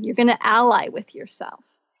again. You're going to ally with yourself.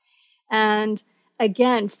 And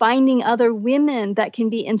again, finding other women that can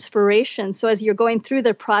be inspiration. So as you're going through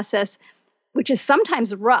the process, which is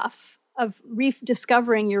sometimes rough, of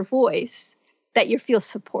rediscovering your voice, that you feel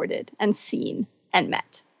supported and seen and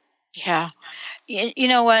met. Yeah. You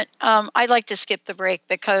know what? I'd like to skip the break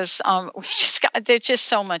because there's just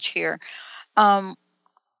so much here. I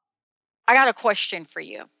got a question for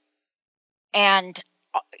you. And,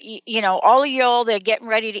 all of y'all that are getting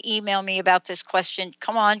ready to email me about this question,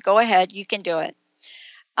 come on, go ahead. You can do it.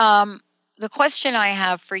 The question I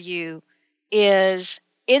have for you is,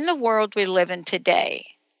 in the world we live in today,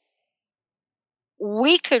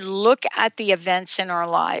 we could look at the events in our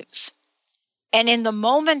lives, and in the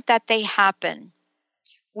moment that they happen,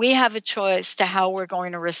 we have a choice to how we're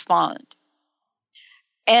going to respond.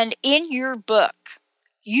 And in your book,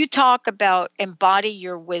 you talk about embody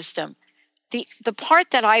your wisdom. The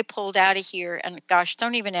part that I pulled out of here, and gosh,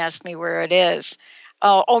 don't even ask me where it is.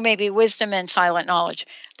 Maybe wisdom and silent knowledge.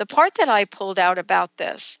 The part that I pulled out about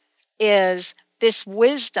this is this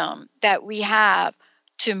wisdom that we have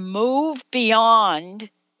to move beyond,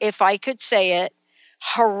 if I could say it,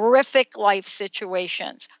 horrific life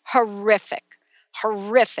situations. Horrific.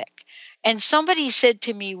 And somebody said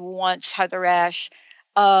to me once, HeatherAsh,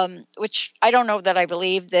 which I don't know that I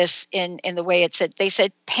believe this in the way it said. They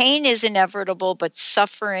said, pain is inevitable, but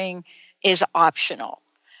suffering is optional.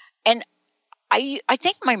 And I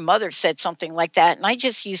think my mother said something like that. And I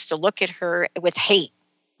just used to look at her with hate,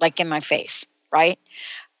 like in my face, right?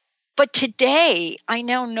 But today, I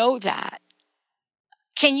now know that.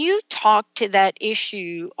 Can you talk to that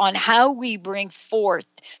issue on how we bring forth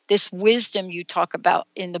this wisdom you talk about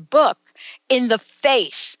in the book in the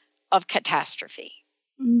face of catastrophe?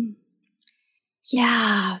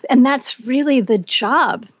 Yeah, and that's really the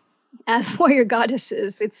job as warrior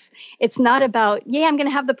goddesses. It's not about, I'm going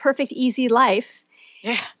to have the perfect, easy life.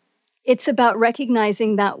 Yeah. It's about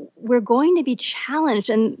recognizing that we're going to be challenged,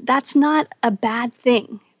 and that's not a bad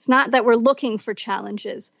thing. It's not that we're looking for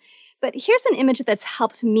challenges. But here's an image that's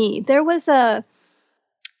helped me. There was a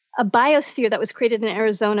biosphere that was created in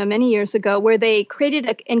Arizona many years ago where they created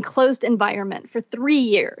an enclosed environment for 3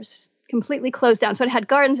 years, completely closed down. So it had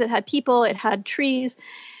gardens, it had people, it had trees.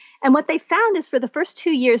 And what they found is for the first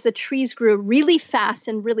 2 years, the trees grew really fast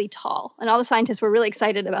and really tall. And all the scientists were really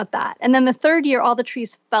excited about that. And then the third year, all the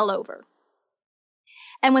trees fell over.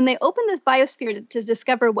 And when they opened this biosphere to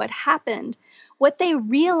discover what happened, what they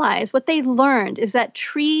realized, what they learned is that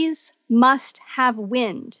trees must have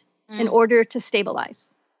wind in order to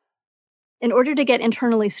stabilize, in order to get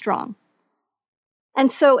internally strong.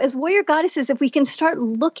 And so as warrior goddesses, if we can start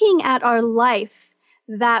looking at our life,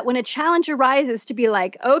 that when a challenge arises, to be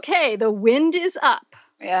like, okay, the wind is up.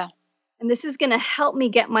 Yeah. And this is going to help me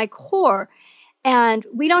get my core. And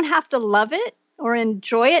we don't have to love it or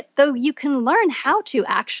enjoy it, though you can learn how to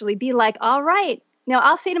actually be like, all right. Now,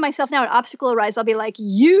 I'll say to myself now, an obstacle arises, I'll be like,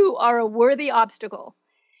 you are a worthy obstacle.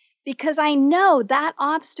 Because I know that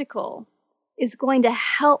obstacle is going to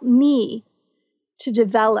help me to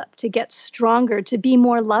develop, to get stronger, to be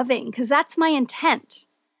more loving, because that's my intent.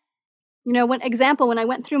 When I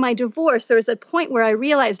went through my divorce, there was a point where I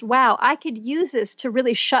realized, wow, I could use this to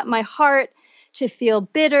really shut my heart, to feel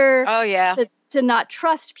bitter, to not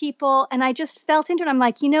trust people. And I just felt into it. I'm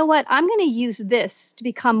like, you know what? I'm going to use this to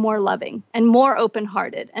become more loving and more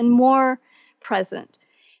open-hearted and more present.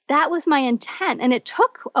 That was my intent. And it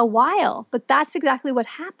took a while, but that's exactly what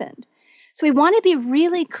happened. So we want to be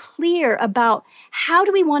really clear about how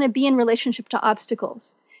do we want to be in relationship to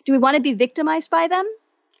obstacles? Do we want to be victimized by them?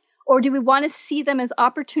 Or do we want to see them as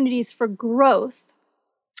opportunities for growth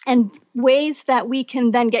and ways that we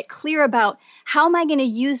can then get clear about how am I going to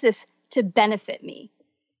use this to benefit me.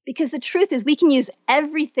 Because the truth is, we can use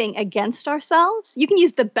everything against ourselves. You can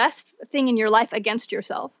use the best thing in your life against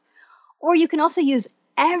yourself, or you can also use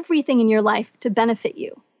everything in your life to benefit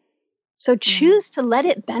you. So choose to let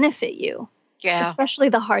it benefit you, especially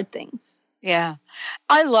the hard things. Yeah,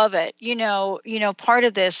 I love it. Part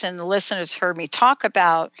of this, and the listeners heard me talk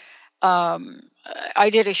about, I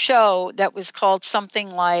did a show that was called something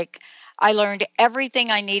like, I learned everything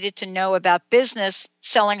I needed to know about business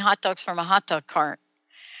selling hot dogs from a hot dog cart.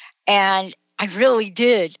 And I really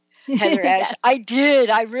did, HeatherAsh. Yes.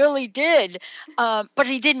 I really did. But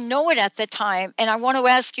I didn't know it at the time. And I want to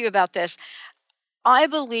ask you about this. I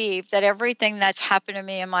believe that everything that's happened to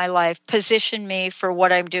me in my life positioned me for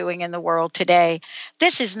what I'm doing in the world today.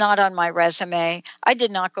 This is not on my resume. I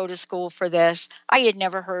did not go to school for this. I had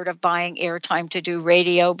never heard of buying airtime to do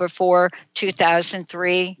radio before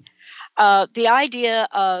 2003. The idea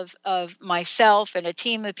of myself and a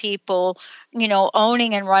team of people,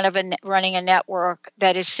 owning and running a network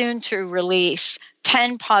that is soon to release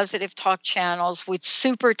 10 positive talk channels with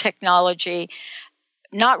super technology,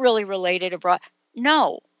 not really related abroad.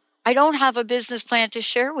 No, I don't have a business plan to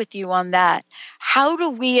share with you on that. How do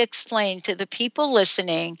we explain to the people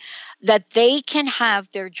listening that they can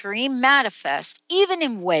have their dream manifest even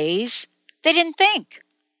in ways they didn't think?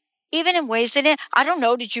 Even in ways they didn't. I don't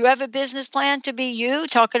know. Did you have a business plan to be you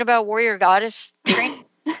talking about warrior goddess training?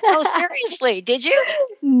 No, seriously. Did you?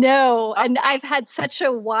 No. And I've had such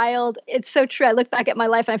a wild, it's so true. I look back at my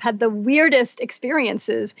life and I've had the weirdest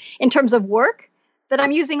experiences in terms of work that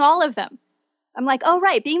I'm using all of them. I'm like, oh,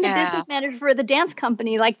 right. Being the business manager for the dance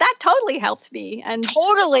company, like that totally helped me. And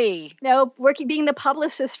totally. Being the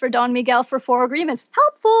publicist for Don Miguel for 4 Agreements,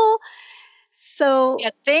 helpful. So you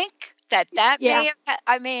think that may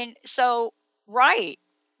have, so right.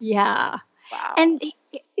 Yeah. Wow. And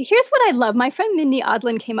here's what I love. My friend Mindy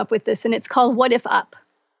Odlin came up with this, and it's called What If Up.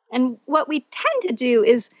 And what we tend to do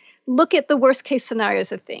is look at the worst case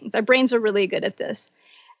scenarios of things. Our brains are really good at this.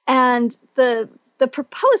 And the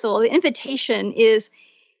proposal, the invitation is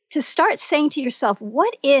to start saying to yourself,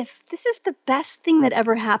 what if this is the best thing that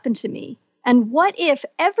ever happened to me? And what if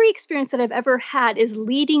every experience that I've ever had is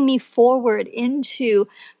leading me forward into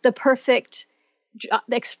the perfect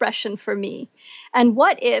expression for me? And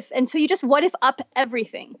so you just what if up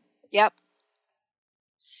everything. Yep.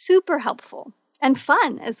 Super helpful and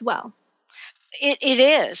fun as well. It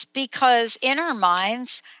is, because in our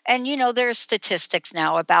minds, and there's statistics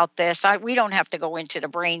now about this. We don't have to go into the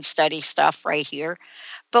brain study stuff right here,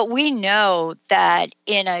 but we know that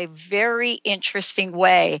in a very interesting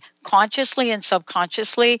way, consciously and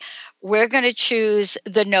subconsciously, we're going to choose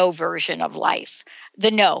the no version of life, the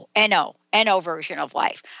no version of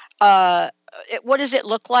life. What does it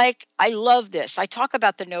look like? I love this. I talk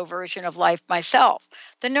about the no version of life myself.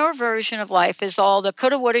 The no version of life is all the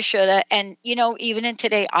coulda, woulda, shoulda, and even in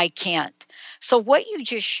today, I can't. So what you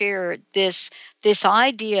just shared, this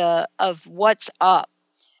idea of what's up,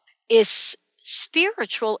 is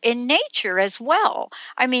spiritual in nature as well.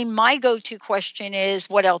 I mean, my go-to question is,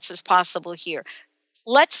 what else is possible here?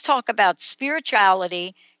 Let's talk about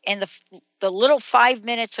spirituality in the little 5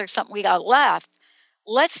 minutes or something we got left.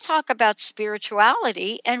 Let's talk about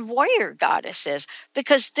spirituality and warrior goddesses,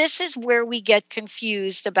 because this is where we get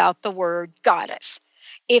confused about the word goddess.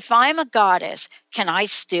 If I'm a goddess, can I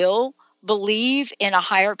still believe in a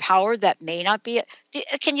higher power that may not be?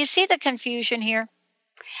 Can you see the confusion here?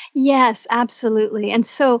 Yes, absolutely. And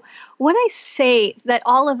so when I say that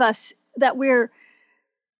all of us, that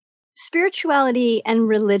spirituality and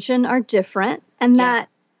religion are different, and that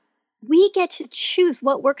we get to choose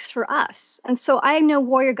what works for us. And so I know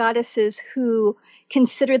warrior goddesses who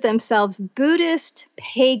consider themselves Buddhist,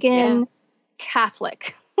 pagan,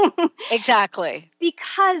 Catholic. Exactly.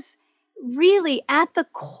 Because really at the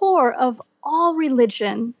core of all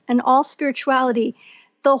religion and all spirituality,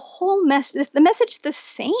 the whole message is the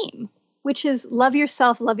same, which is love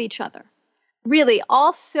yourself, love each other. Really,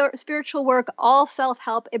 all spiritual work, all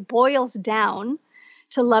self-help, it boils down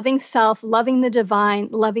to loving self, loving the divine,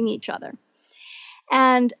 loving each other.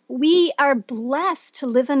 And we are blessed to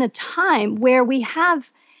live in a time where we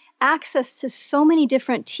have access to so many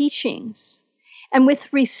different teachings. And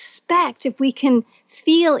with respect, if we can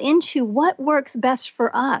feel into what works best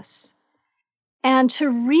for us, and to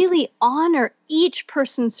really honor each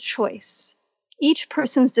person's choice, each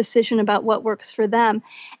person's decision about what works for them,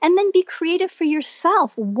 and then be creative for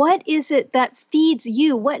yourself. What is it that feeds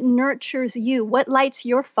you? What nurtures you? What lights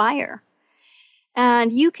your fire?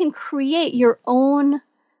 And you can create your own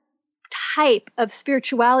type of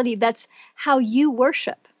spirituality. That's how you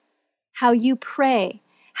worship, how you pray,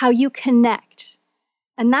 how you connect.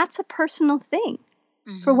 And that's a personal thing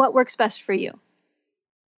for what works best for you.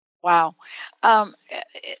 Wow. I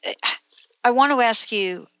want to ask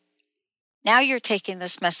you, now you're taking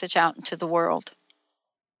this message out into the world.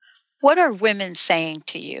 What are women saying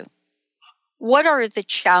to you? What are the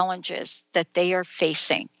challenges that they are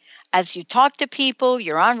facing? As you talk to people,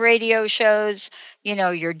 you're on radio shows,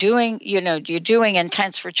 you're doing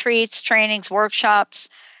intense retreats, trainings, workshops.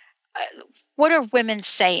 What are women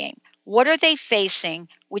saying? What are they facing,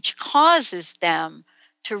 which causes them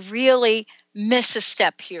to really miss a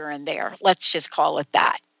step here and there? Let's just call it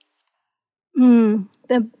that.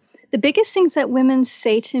 The biggest things that women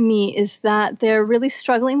say to me is that they're really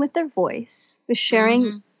struggling with their voice, with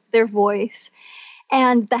sharing their voice,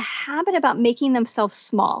 and the habit about making themselves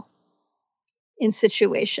small in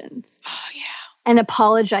situations. Oh, yeah. And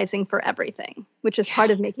apologizing for everything, which is part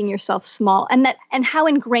of making yourself small, and how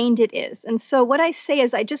ingrained it is. And so what I say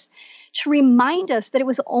is to remind us that it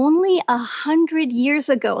was only 100 years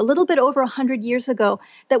ago, a little bit over 100 years ago,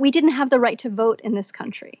 that we didn't have the right to vote in this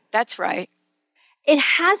country. That's right. It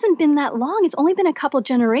hasn't been that long. It's only been a couple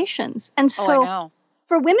generations. And so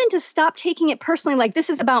for women to stop taking it personally, like this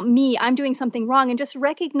is about me, I'm doing something wrong, and just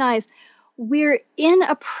recognize we're in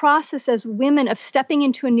a process as women of stepping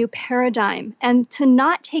into a new paradigm, and to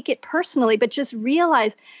not take it personally, but just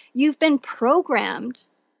realize you've been programmed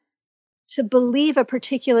to believe a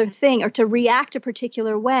particular thing or to react a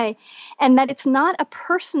particular way, and that it's not a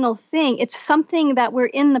personal thing. It's something that we're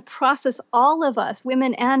in the process, all of us,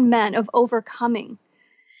 women and men, of overcoming.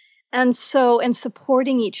 And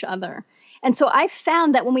supporting each other. And so I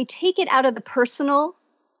found that when we take it out of the personal,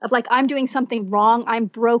 of like, I'm doing something wrong, I'm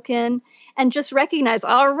broken, and just recognize,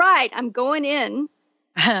 all right, I'm going in,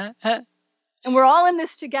 and we're all in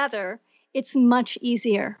this together, it's much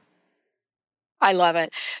easier. I love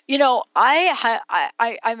it. I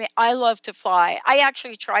love to fly. I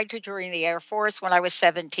actually tried to join the Air Force when I was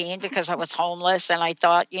 17 because I was homeless, and I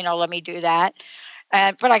thought, let me do that.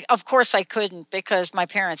 But of course I couldn't because my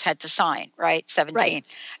parents had to sign, right? 17.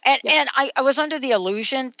 Right. And I was under the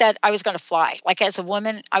illusion that I was going to fly. Like as a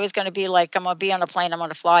woman, I was going to be like, I'm going to be on a plane, I'm going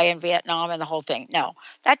to fly in Vietnam and the whole thing. No,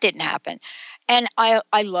 that didn't happen. And I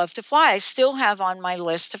love to fly. I still have on my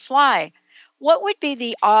list to fly. What would be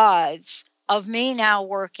the odds of me now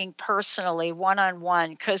working personally one-on-one,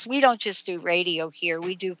 because we don't just do radio here,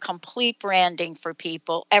 we do complete branding for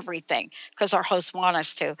people, everything, because our hosts want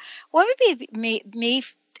us to. What would be the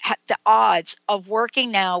odds of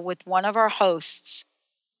working now with one of our hosts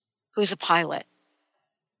who's a pilot,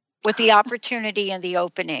 with the opportunity and the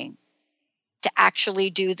opening to actually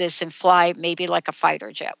do this and fly maybe like a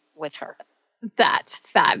fighter jet with her? That's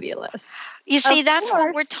fabulous. You see, that's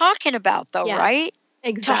what we're talking about though, right?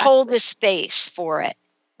 Exactly. To hold the space for it.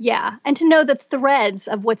 Yeah. And to know the threads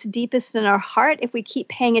of what's deepest in our heart, if we keep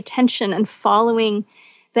paying attention and following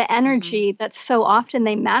the energy that so often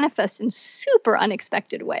they manifest in super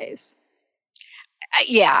unexpected ways.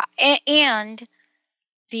 Yeah. And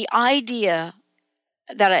the idea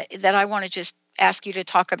that I want to just ask you to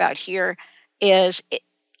talk about here is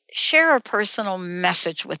share a personal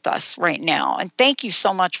message with us right now. And thank you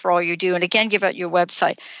so much for all you do. And again, give out your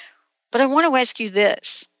website. But I want to ask you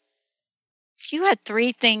this. If you had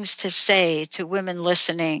 3 things to say to women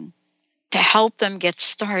listening to help them get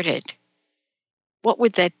started, what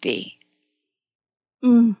would that be?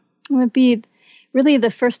 It would be really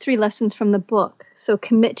the first 3 lessons from the book. So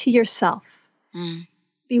commit to yourself.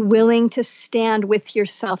 Be willing to stand with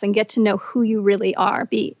yourself and get to know who you really are.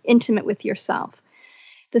 Be intimate with yourself.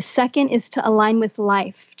 The second is to align with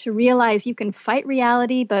life, to realize you can fight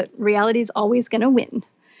reality, but reality is always going to win.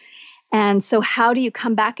 And so how do you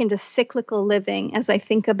come back into cyclical living, as I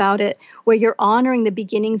think about it, where you're honoring the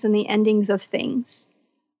beginnings and the endings of things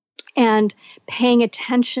and paying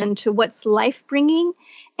attention to what's life-bringing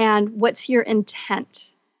and what's your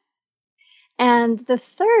intent. And the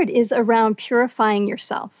third is around purifying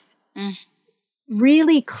yourself.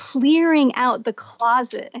 Really clearing out the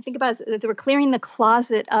closet. I think about it, that we're clearing the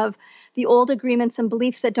closet of the old agreements and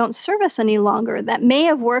beliefs that don't serve us any longer, that may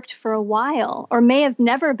have worked for a while or may have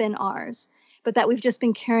never been ours, but that we've just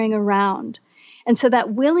been carrying around. And so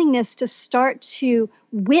that willingness to start to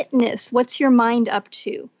witness what's your mind up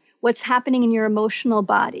to, what's happening in your emotional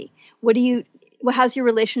body, how's your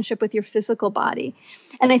relationship with your physical body?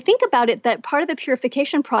 And I think about it that part of the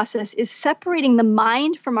purification process is separating the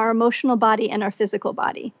mind from our emotional body and our physical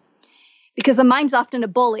body. Because the mind's often a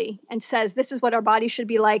bully and says, this is what our body should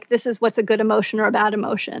be like. This is what's a good emotion or a bad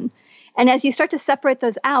emotion. And as you start to separate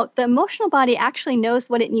those out, the emotional body actually knows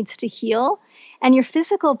what it needs to heal. And your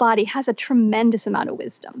physical body has a tremendous amount of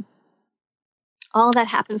wisdom. all that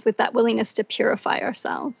happens with that willingness to purify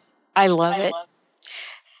ourselves. I love it.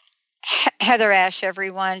 HeatherAsh,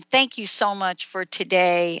 everyone, thank you so much for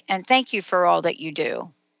today, and thank you for all that you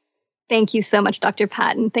do. Thank you so much, Dr.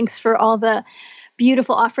 Patton. Thanks for all the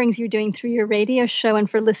beautiful offerings you're doing through your radio show and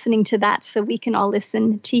for listening to that so we can all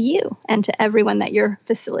listen to you and to everyone that you're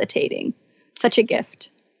facilitating. Such a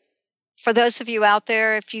gift. For those of you out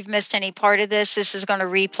there, if you've missed any part of this is going to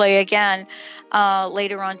replay again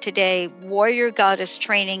later on today. Warrior Goddess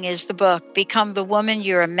Training is the book. Become the woman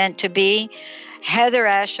you're meant to be.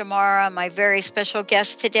 HeatherAsh Amara, my very special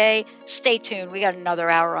guest today. Stay tuned. We got another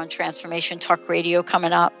hour on Transformation Talk Radio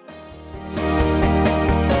coming up.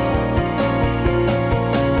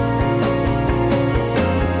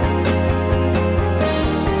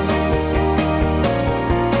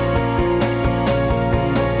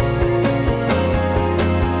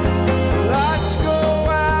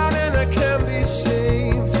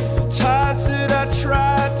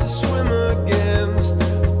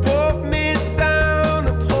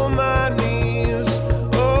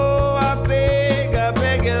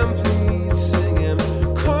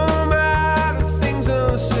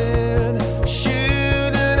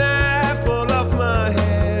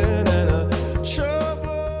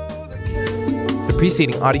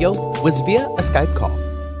 Preceding audio was via a Skype call.